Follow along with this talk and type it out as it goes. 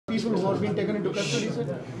people who have been taken into custody,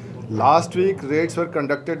 sir? Last week, raids were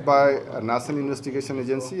conducted by a National Investigation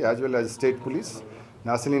Agency as well as State Police.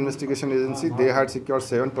 National Investigation Agency, they had secured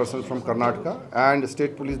 7% from Karnataka, and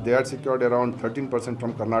State Police, they had secured around 13%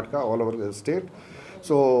 from Karnataka, all over the state.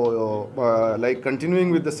 So, like continuing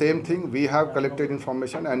with the same thing, we have collected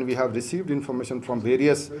information and we have received information from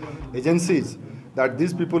various agencies that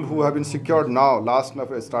these people who have been secured now,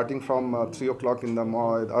 starting from 3 o'clock in the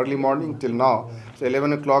early morning till now, so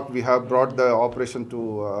 11 o'clock, we have brought the operation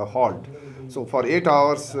to halt. So for 8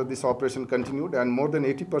 hours, this operation continued, and more than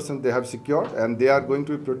 80% they have secured, and they are going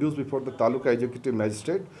to be produced before the Taluka Executive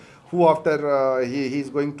Magistrate, who after he is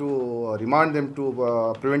going to remand them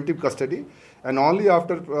to preventive custody, and only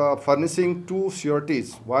after furnishing two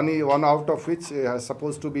sureties, one out of which is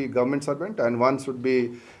supposed to be government servant and one should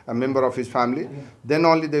be a member of his family, then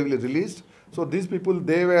only they will be released. So these people,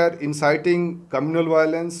 they were inciting communal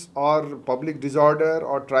violence or public disorder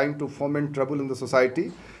or trying to foment trouble in the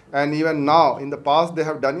society. And even now, in the past they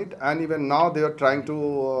have done it, and even now they are trying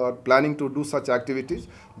to, planning to do such activities.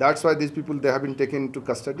 That's why these people, they have been taken into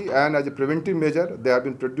custody, and as a preventive measure, they have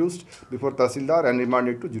been produced before Tahsildar and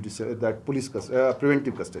remanded to judicial,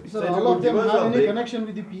 preventive custody. So all of them have any connection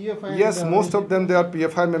with the PFI? Yes, most of them, they are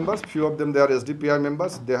PFI members. Few of them, they are SDPI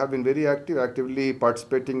members. They have been very actively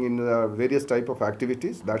participating in various type of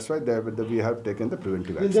activities. That's why we have taken the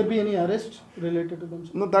preventive action. Will there be any arrest related to them,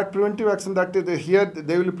 sir? No, that preventive action, that here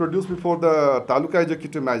they will produce before the Taluka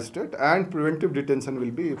Executive Magistrate, and preventive detention will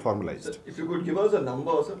be formalized. Sir, if you could give us a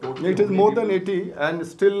number, sir, totally. It is more than 80, and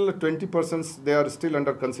still 20% they are still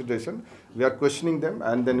under consideration. We are questioning them,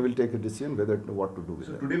 and then we'll take a decision what to do with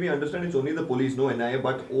them. Today we understand it's only the police, no NIA,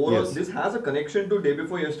 but overall Yes. this has a connection to day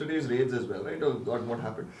before yesterday's raids as well, right? Or what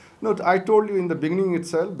happened? No, I told you in the beginning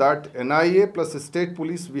itself that NIA plus the state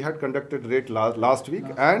police, we had conducted raid last week,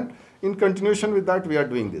 and in continuation with that, we are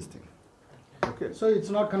doing this thing. Okay. So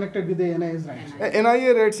it's not connected with the NIA's ranks?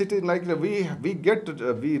 NIA raids, it is like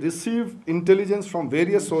we receive intelligence from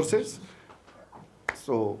various sources.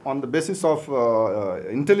 So on the basis of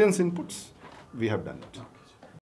intelligence inputs, we have done it.